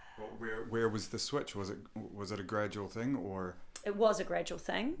 Where was the switch? Was it a gradual thing, or? It was a gradual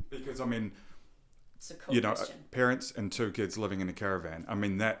thing. Because, I mean, it's a cool question. Parents and 2 kids living in a caravan, I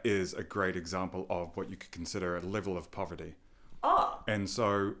mean, that is a great example of what you could consider a level of poverty. Oh. And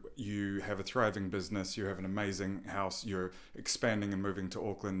so you have a thriving business, you have an amazing house, you're expanding and moving to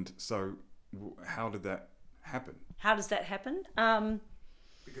Auckland. So how did that happen? How does that happen?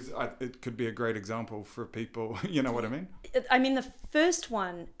 Because it could be a great example for people, you know what I mean? I mean, the first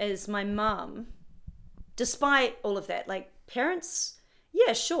one is my mum, despite all of that, like parents,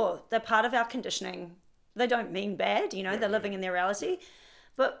 yeah, sure, they're part of our conditioning. They don't mean bad, they're living in their reality.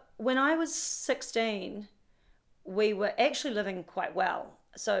 But when I was 16, we were actually living quite well.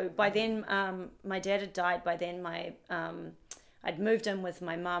 So by then, my dad had died. By then, I'd moved in with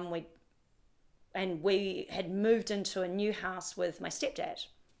my mum. We had moved into a new house with my stepdad.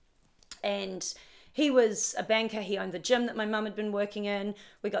 And he was a banker. He owned the gym that my mum had been working in.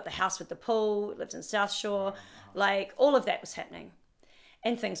 We got the house with the pool, lived in South Shore. Like, all of that was happening.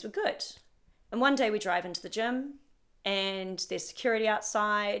 And things were good. And one day we drive into the gym, and there's security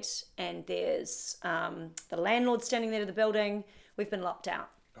outside, and there's the landlord standing there to the building. We've been locked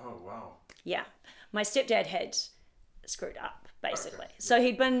out. Oh, wow. Yeah. My stepdad had screwed up, basically. Okay. So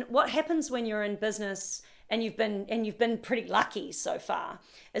he'd been, what happens when you're in business and you've been pretty lucky so far,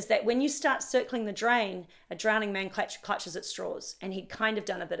 is that when you start circling the drain, a drowning man clutches at straws, and he'd kind of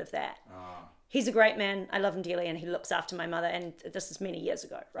done a bit of that. He's a great man. I love him dearly, and he looks after my mother, and this is many years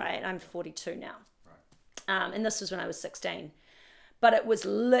ago, right? I'm 42 now. And this was when I was 16. But it was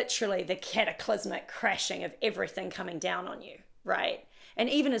literally the cataclysmic crashing of everything coming down on you, right? And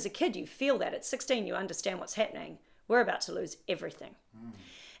even as a kid, you feel that. At 16, you understand what's happening. We're about to lose everything.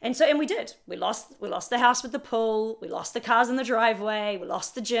 And we did. We lost the house with the pool. We lost the cars in the driveway. We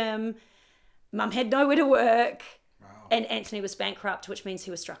lost the gym. Mum had nowhere to work. Wow. And Anthony was bankrupt, which means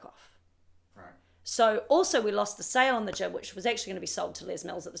he was struck off. Right. So also we lost the sale on the gym, which was actually going to be sold to Les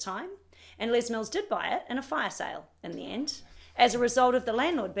Mills at the time. And Les Mills did buy it in a fire sale in the end, as a result of the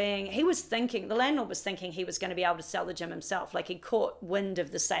landlord the landlord was thinking he was going to be able to sell the gym himself. Like, he caught wind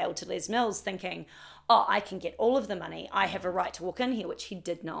of the sale to Les Mills thinking, oh, I can get all of the money. I have a right to walk in here, which he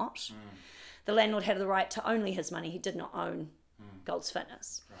did not. The landlord had the right to only his money. He did not own Gold's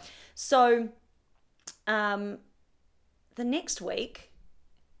Fitness. Right. So the next week,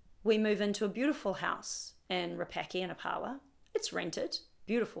 we move into a beautiful house in Rapaki in Apawa. It's rented,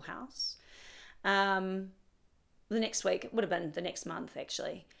 beautiful house. The next week, it would have been the next month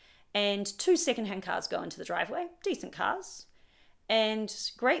actually, and 2 secondhand cars go into the driveway, decent cars, and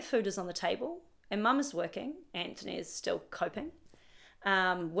great food is on the table, and Mum is working, Anthony is still coping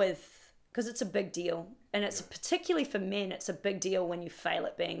because it's a big deal, and it's particularly for men, it's a big deal when you fail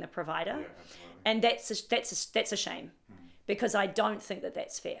at being the provider, and that's a shame, because I don't think that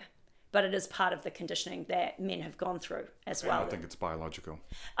that's fair. But it is part of the conditioning that men have gone through as well. I think it's biological.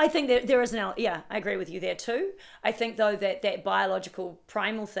 I think that there is I agree with you there too. I think though that biological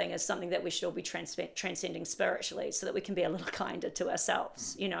primal thing is something that we should all be transcending spiritually, so that we can be a little kinder to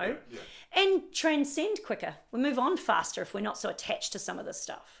ourselves, and transcend quicker. We move on faster if we're not so attached to some of this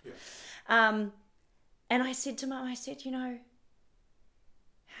stuff. Yeah. And I said to Mum, how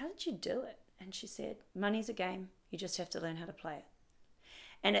did you do it? And she said, money's a game. You just have to learn how to play it.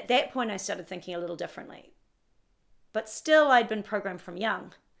 And at that point, I started thinking a little differently. But still, I'd been programmed from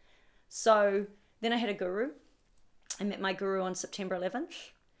young. So then I had a guru. I met my guru on September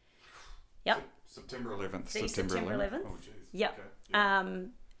 11th. Yep. September 11th. September 11th. Oh, jeez. Yep. Okay. Yeah.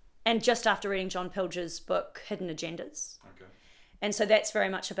 And just after reading John Pilger's book, Hidden Agendas. Okay. And so that's very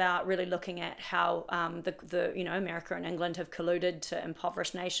much about really looking at how America and England have colluded to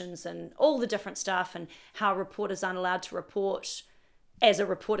impoverish nations and all the different stuff, and how reporters aren't allowed to report as a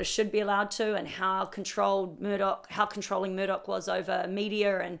reporter should be allowed to, and how controlling Murdoch was over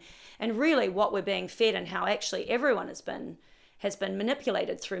media, and really what we're being fed, and how actually everyone has been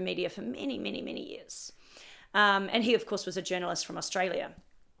manipulated through media for many, many, many years. And he, of course, was a journalist from Australia.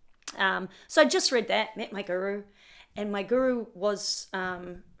 So I just read that, met my guru, and my guru was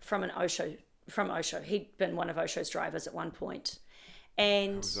from Osho. He'd been one of Osho's drivers at one point.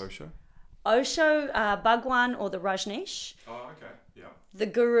 And Who was Osho? Osho, Bhagwan, or the Rajneesh. Oh, okay, yeah. The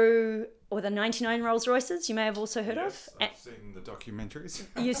guru, or the 99 Rolls Royces, you may have also heard of. I've seen the documentaries.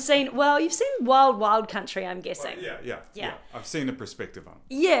 You've seen Wild Country, I'm guessing. Yeah. I've seen a perspective on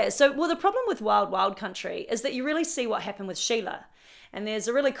it. Yeah, so, the problem with Wild Country is that you really see what happened with Sheila. And there's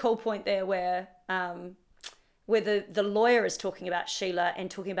a really cool point there where the lawyer is talking about Sheila and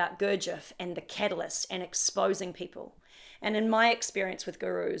talking about Gurdjieff and the catalyst and exposing people. And in my experience with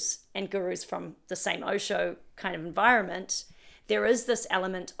gurus and gurus from the same Osho kind of environment, there is this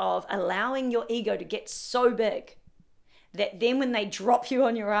element of allowing your ego to get so big that then when they drop you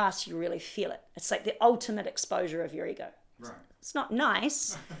on your ass, you really feel it. It's like the ultimate exposure of your ego. Right. It's not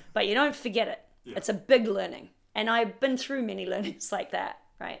nice, but you don't forget it. Yeah. It's a big learning. And I've been through many learnings like that,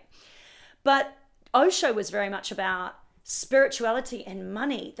 right? But Osho was very much about spirituality and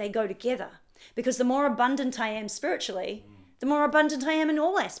money. They go together. Because the more abundant I am spiritually, the more abundant I am in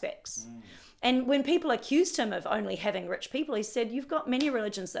all aspects. And when people accused him of only having rich people, he said, you've got many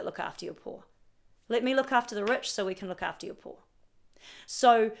religions that look after your poor. Let me look after the rich so we can look after your poor.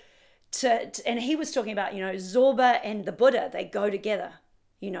 So, and he was talking about, Zorba and the Buddha, they go together.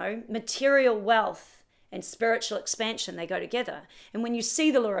 Material wealth and spiritual expansion, they go together. And when you see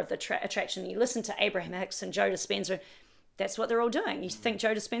the law of the attraction, you listen to Abraham Hicks and Joe Dispenza, that's what they're all doing. You think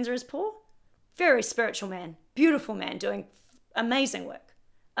Joe Dispenza is poor? Very spiritual man, beautiful man, doing amazing work.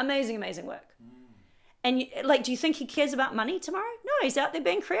 Amazing work. And do you think he cares about money tomorrow? No, he's out there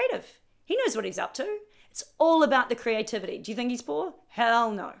being creative. He knows what he's up to. It's all about the creativity. Do you think he's poor?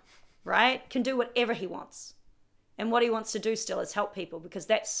 Hell no, right? Can do whatever he wants. And what he wants to do still is help people, because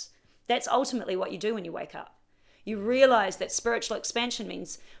that's ultimately what you do when you wake up. You realize that spiritual expansion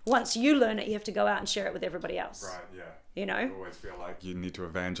means once you learn it, you have to go out and share it with everybody else. Right, yeah. You always feel like you need to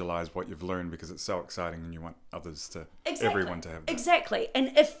evangelize what you've learned because it's so exciting and you want others to, exactly. Everyone to have that. Exactly.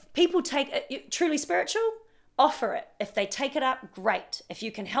 And if people take it truly spiritual, offer it. If they take it up, great. If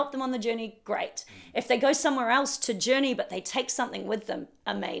you can help them on the journey, great. If they go somewhere else to journey, but they take something with them,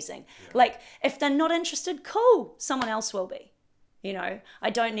 amazing. Yeah. If they're not interested, cool. Someone else will be. I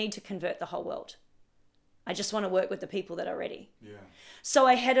don't need to convert the whole world. I just want to work with the people that are ready. Yeah. So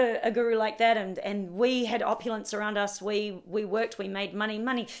I had a guru like that, and we had opulence around us. We worked, we made money.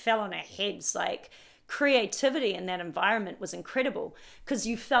 Money fell on our heads. Creativity in that environment was incredible because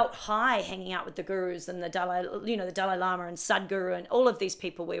you felt high hanging out with the gurus and the Dalai Lama and Sadhguru and all of these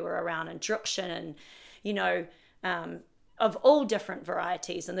people we were around, and Drukshin and, of all different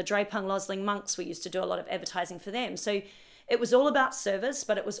varieties. And the Drepung Losling monks, we used to do a lot of advertising for them. So it was all about service,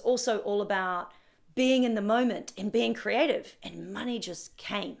 but it was also all about being in the moment and being creative, and money just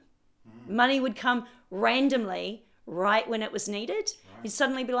came. Money would come randomly right when it was needed. Right. You'd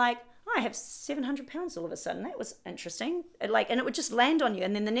suddenly be like, oh, I have 700 pounds all of a sudden. That was interesting. And it would just land on you.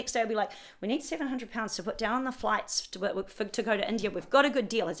 And then the next day I'd be like, we need 700 pounds to put down on the flights to go to India. We've got a good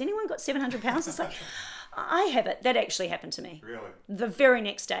deal. Has anyone got 700 pounds? It's like, I have it. That actually happened to me. Really? The very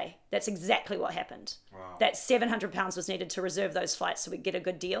next day. That's exactly what happened. Wow. That 700 pounds was needed to reserve those flights so we'd get a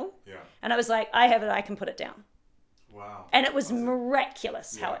good deal. Yeah. And I was like, I have it. I can put it down. Wow. And it was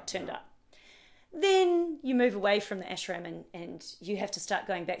miraculous how it turned up. Then you move away from the ashram and you have to start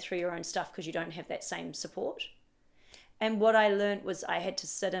going back through your own stuff because you don't have that same support. And what I learned was I had to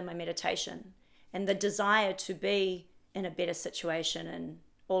sit in my meditation, and the desire to be in a better situation and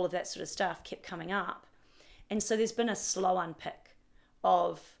all of that sort of stuff kept coming up. And so there's been a slow unpick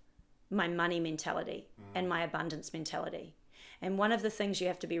of my money mentality and my abundance mentality. And one of the things you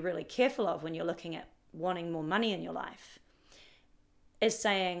have to be really careful of when you're looking at wanting more money in your life is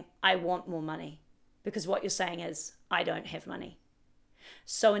saying, I want more money. Because what you're saying is, I don't have money.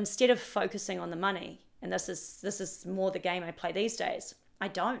 So instead of focusing on the money, and this is more the game I play these days, I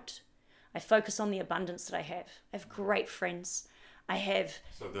don't. I focus on the abundance that I have. I have great friends. I have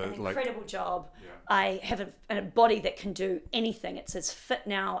an incredible job. Yeah. I have a body that can do anything. It's as fit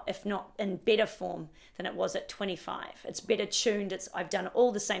now, if not in better form, than it was at 25. It's better tuned. I've done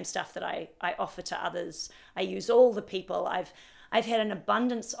all the same stuff that I offer to others. I use all the people. I've had an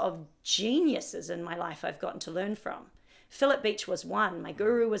abundance of geniuses in my life I've gotten to learn from. Philip Beach was one. My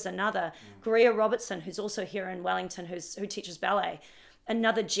guru was another. Greer Robertson, who's also here in Wellington, who teaches ballet,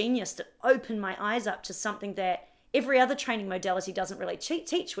 another genius that opened my eyes up to something that every other training modality doesn't really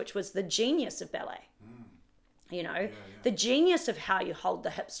teach, which was the genius of ballet. The genius of how you hold the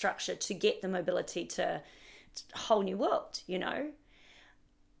hip structure to get the mobility to a whole new world,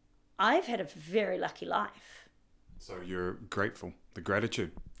 I've had a very lucky life. So you're grateful, the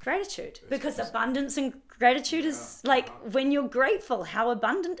gratitude. Gratitude. Because abundance and gratitude is like when you're grateful, how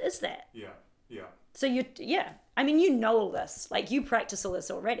abundant is that? Yeah. So I mean, you know all this. Like, you practice all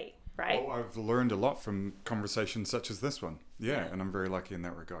this already, right? Well, I've learned a lot from conversations such as this one. Yeah, and I'm very lucky in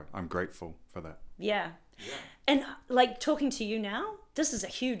that regard. I'm grateful for that. Yeah. And like talking to you now, this is a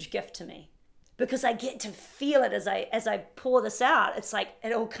huge gift to me because I get to feel it as I pour this out. It's like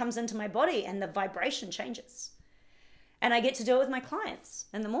it all comes into my body and the vibration changes. And I get to do it with my clients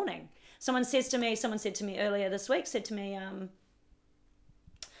in the morning. Someone said to me earlier this week,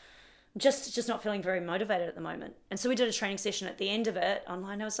 just not feeling very motivated at the moment. And so we did a training session at the end of it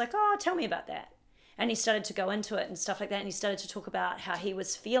online. I was like, oh, tell me about that. And he started to go into it and stuff like that. And he started to talk about how he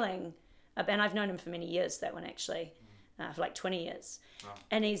was feeling. And I've known him for many years, that one actually, for like 20 years. Wow.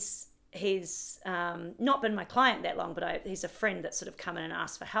 And he's not been my client that long, but he's a friend that's sort of come in and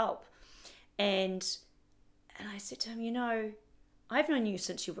asked for help. And I said to him, I've known you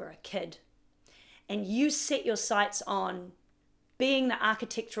since you were a kid. And you set your sights on being the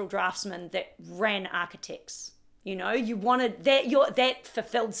architectural draftsman that ran architects. You wanted that, that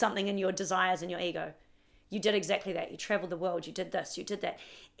fulfilled something in your desires and your ego. You did exactly that. You traveled the world. You did this. You did that.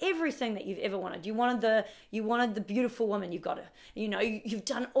 Everything that you've ever wanted. You wanted the beautiful woman. You've got her. You've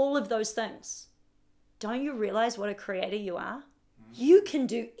done all of those things. Don't you realize what a creator you are? You can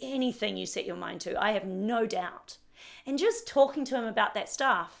do anything you set your mind to. I have no doubt. And just talking to him about that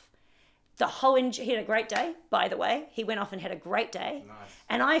stuff, he had a great day, by the way. He went off and had a great day. Nice.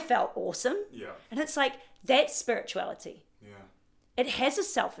 And I felt awesome. Yeah. And it's like, that's spirituality. Yeah. It has a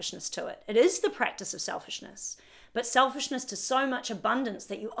selfishness to it. It is the practice of selfishness. But selfishness to so much abundance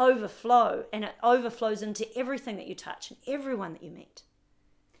that you overflow, and it overflows into everything that you touch and everyone that you meet.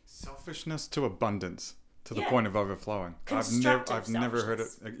 Selfishness to abundance. To the point of overflowing. I've never heard it.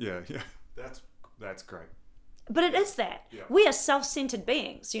 Yeah. That's great. But it is that. Yeah. We are self-centered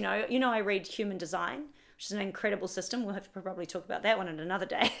beings. I read Human Design, which is an incredible system. We'll have to probably talk about that one in another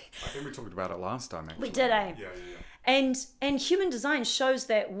day. I think we talked about it last time, actually. We did, eh? Yeah. And Human Design shows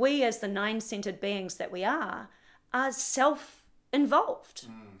that we, as the 9-centered beings that we are self-involved.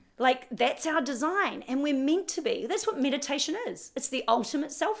 Like, that's our design, and we're meant to be. That's what meditation is. It's the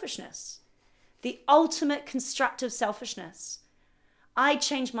ultimate selfishness. The ultimate constructive selfishness. I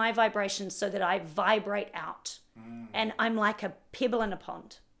change my vibrations so that I vibrate out. And I'm like a pebble in a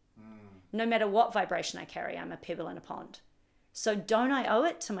pond. No matter what vibration I carry, I'm a pebble in a pond. So don't I owe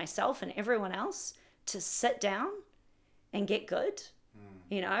it to myself and everyone else to sit down and get good,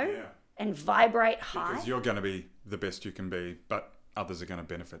 and vibrate high? Because you're going to be the best you can be, but others are going to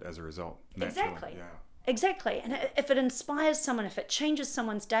benefit as a result. Naturally. Exactly. Yeah. Exactly. And if it inspires someone, if it changes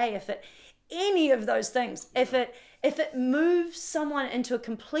someone's day, any of those things, if it moves someone into a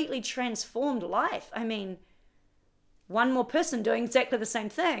completely transformed life, I mean, one more person doing exactly the same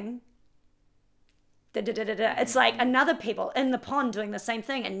thing, it's like another people in the pond doing the same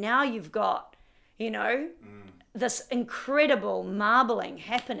thing, and now you've got, this incredible marbling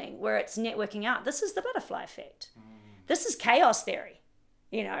happening where it's networking out. This is the butterfly effect. This is chaos theory,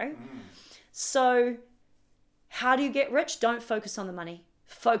 So how do you get rich? Don't focus on the money.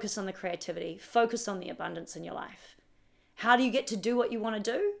 Focus on the creativity. Focus on the abundance in your life. How do you get to do what you want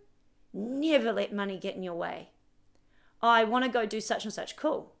to do? Never let money get in your way. Oh, I want to go do such and such.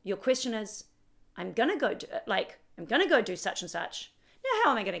 Cool. Your question is, I'm going to go do such and such. Now,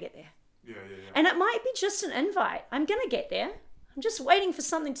 how am I going to get there? Yeah. And it might be just an invite. I'm going to get there. I'm just waiting for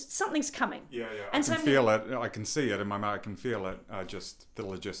something's coming. Yeah. And I can feel it. I can see it in my mind. I can feel it. Just the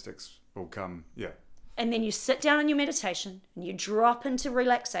logistics will come. Yeah. And then you sit down in your meditation and you drop into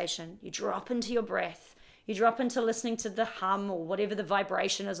relaxation. You drop into your breath. You drop into listening to the hum or whatever the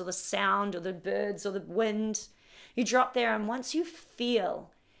vibration is, or the sound or the birds or the wind. You drop there, and once you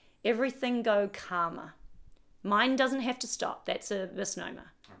feel everything go calmer, mind doesn't have to stop. That's a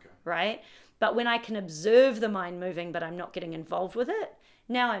misnomer, right? But when I can observe the mind moving, but I'm not getting involved with it,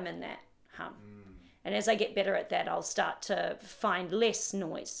 now I'm in that hum. And as I get better at that, I'll start to find less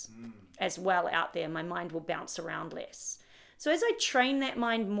noise as well out there. My mind will bounce around less. So as I train that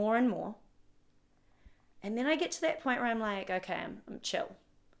mind more and more, and then I get to that point where I'm like, okay, I'm chill.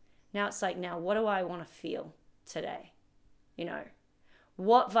 Now it's like, now what do I want to feel today?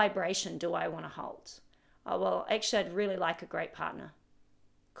 What vibration do I want to hold? Oh, well, actually, I'd really like a great partner.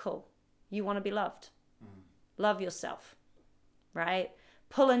 Cool. You want to be loved. Love yourself, right?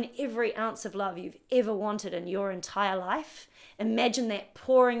 Pull in every ounce of love you've ever wanted in your entire life. Imagine that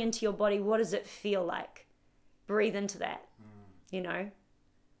pouring into your body. What does it feel like? Breathe into that,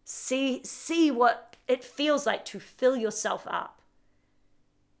 See what it feels like to fill yourself up.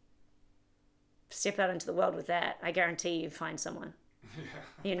 Step out into the world with that. I guarantee you find someone.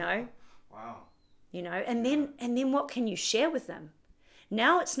 You know? Wow. You know, and then what can you share with them?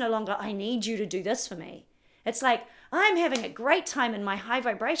 Now it's no longer, I need you to do this for me. It's like, I'm having a great time in my high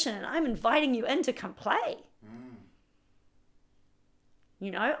vibration and I'm inviting you in to come play.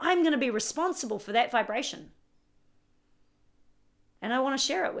 You know, I'm going to be responsible for that vibration. And I want to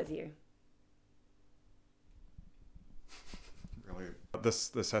share it with you. Really,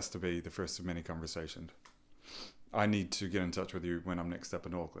 this has to be the first of many conversations. I need to get in touch with you when I'm next up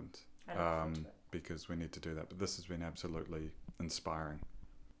in Auckland, because we need to do that. But this has been absolutely inspiring.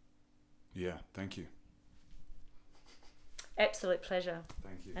 Yeah, thank you. Absolute pleasure.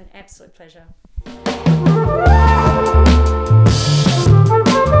 Thank you. An absolute pleasure.